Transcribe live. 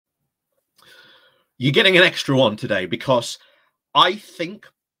You're getting an extra one today because I think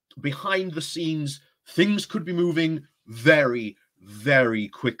behind the scenes, things could be moving very, very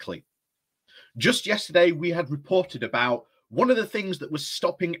quickly. Just yesterday, we had reported about one of the things that was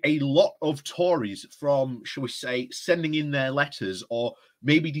stopping a lot of Tories from, shall we say, sending in their letters or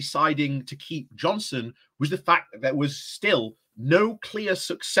maybe deciding to keep Johnson was the fact that there was still no clear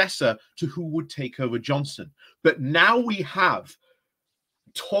successor to who would take over Johnson. But now we have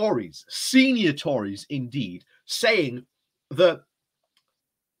Tories, senior Tories indeed, saying that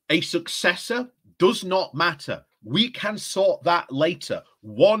a successor does not matter. We can sort that later.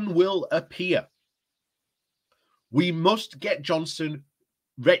 One will appear. We must get Johnson,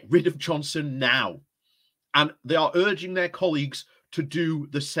 rid of Johnson now. And they are urging their colleagues to do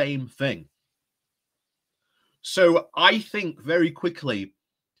the same thing. So I think very quickly,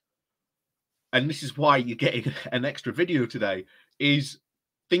 and this is why you're getting an extra video today, is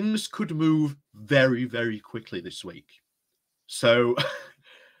things could move very, very quickly this week. So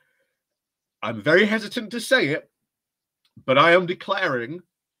I'm very hesitant to say it, but I am declaring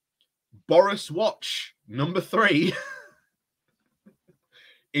Boris Watch number 3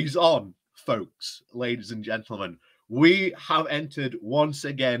 is on, folks, ladies and gentlemen. We have entered once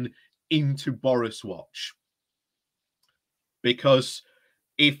again into Boris Watch. Because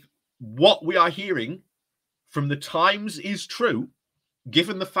if what we are hearing from the Times is true,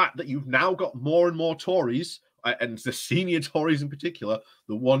 given the fact that you've now got more and more Tories, and the senior Tories in particular,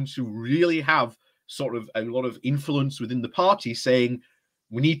 the ones who really have sort of a lot of influence within the party, saying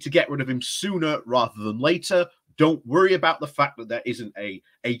we need to get rid of him sooner rather than later. Don't worry about the fact that there isn't a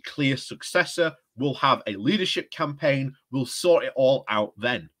clear successor. We'll have a leadership campaign. We'll sort it all out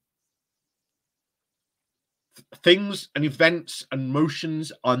then. Things and events and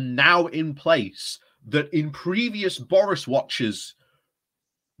motions are now in place that in previous Boris Watches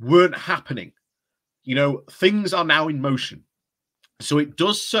weren't happening. You know, things are now in motion. So it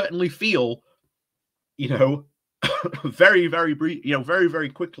does certainly feel, you know, very, very brief, you know, very, very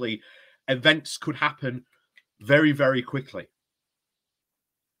quickly, events could happen very, very quickly.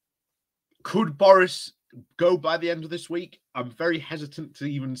 Could Boris go by the end of this week? I'm very hesitant to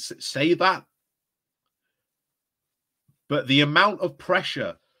even say that. But the amount of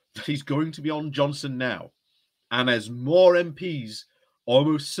pressure that is going to be on Johnson now, and as more MPs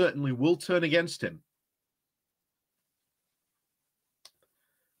almost certainly will turn against him,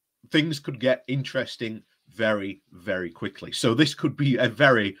 things could get interesting very, very quickly. So this could be a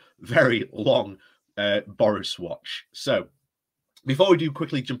very, very long Boris Watch. So before we do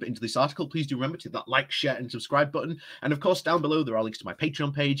quickly jump into this article, please do remember to hit that like, share, and subscribe button. And of course, down below, there are links to my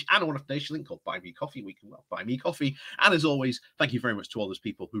Patreon page and a one-off donation link called Buy Me Coffee. We can buy me coffee. And as always, thank you very much to all those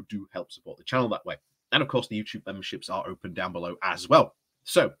people who do help support the channel that way. And of course, the YouTube memberships are open down below as well.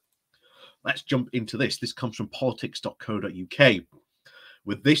 So let's jump into this. This comes from politics.co.uk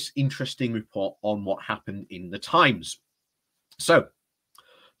with this interesting report on what happened in the Times. So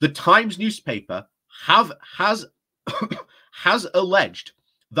the Times newspaper has alleged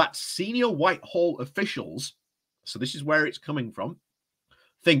that senior Whitehall officials, so this is where it's coming from,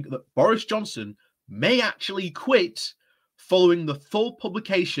 think that Boris Johnson may actually quit following the full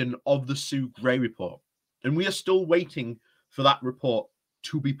publication of the Sue Gray report. And we are still waiting for that report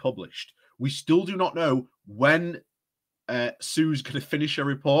to be published. We still do not know when Sue's going to finish her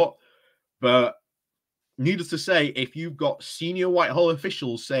report, but needless to say, if you've got senior Whitehall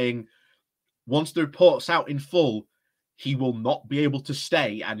officials saying once the report's out in full, he will not be able to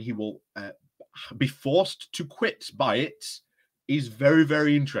stay and he will be forced to quit by it, is very,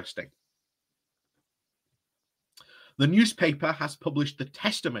 very interesting. The newspaper has published the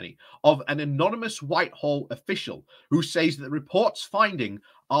testimony of an anonymous Whitehall official who says that the report's findings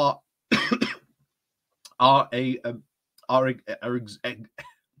are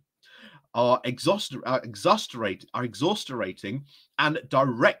exasperating and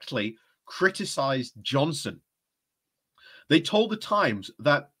directly criticized Johnson. They told the Times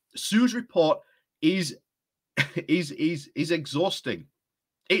that Sue's report is exhausting.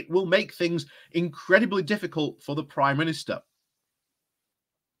 It will make things incredibly difficult for the Prime Minister.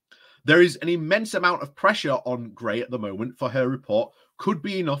 There is an immense amount of pressure on Gray at the moment for her report could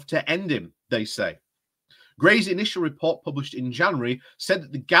be enough to end him, they say. Gray's initial report, published in January, said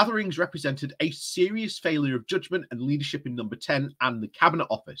that the gatherings represented a serious failure of judgment and leadership in Number 10 and the Cabinet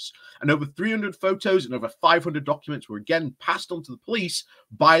Office, and over 300 photos and over 500 documents were again passed on to the police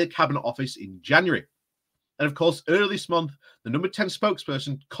by the Cabinet Office in January. And of course, earlier this month, the Number 10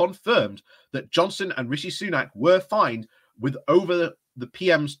 spokesperson confirmed that Johnson and Rishi Sunak were fined with over the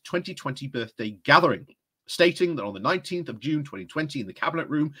PM's 2020 birthday gathering. stating that on the 19th of June 2020 in the Cabinet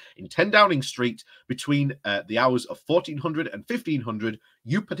Room in 10 Downing Street between the hours of 1400 and 1500,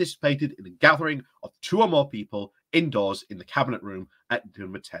 you participated in a gathering of 2 or more people indoors in the Cabinet Room at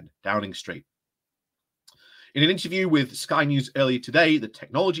number 10 Downing Street. In an interview with Sky News earlier today, the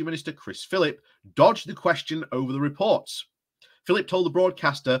Technology Minister, Chris Philip, dodged the question over the reports. Philip told the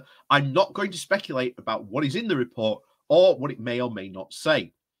broadcaster, "I'm not going to speculate about what is in the report or what it may or may not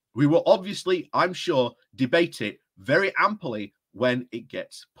say. We will obviously, I'm sure, debate it very amply when it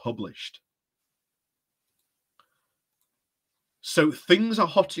gets published." So things are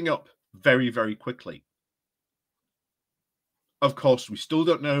hotting up very, very quickly. Of course, we still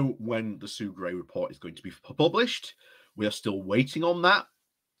don't know when the Sue Gray report is going to be published. We are still waiting on that.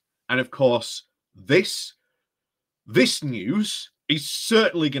 And of course, this news is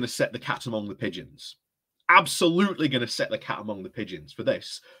certainly going to set the cat among the pigeons. Absolutely going to set the cat among the pigeons for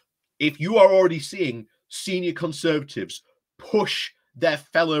this. If you are already seeing senior Conservatives push their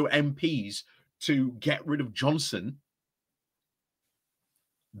fellow MPs to get rid of Johnson,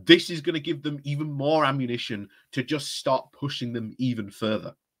 this is going to give them even more ammunition to just start pushing them even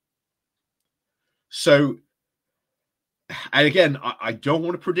further. So, and again, I don't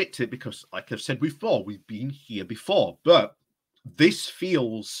want to predict it because, like I've said before, we've been here before, but this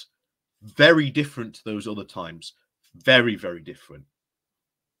feels very different to those other times. Very, very different.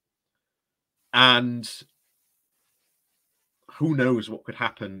 And who knows what could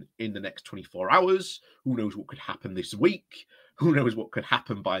happen in the next 24 hours? Who knows what could happen this week? Who knows what could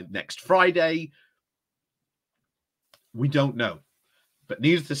happen by next Friday? We don't know. But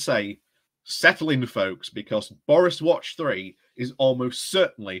needless to say, settle in, folks, because Boris Watch 3 is almost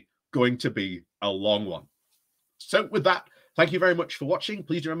certainly going to be a long one. So with that, thank you very much for watching.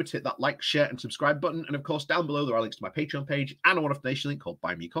 Please remember to hit that like, share, and subscribe button. And of course, down below, there are links to my Patreon page and a one-off donation link called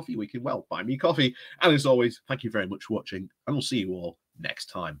Buy Me Coffee, where you can, well, buy me coffee. And as always, thank you very much for watching, and we'll see you all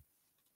next time.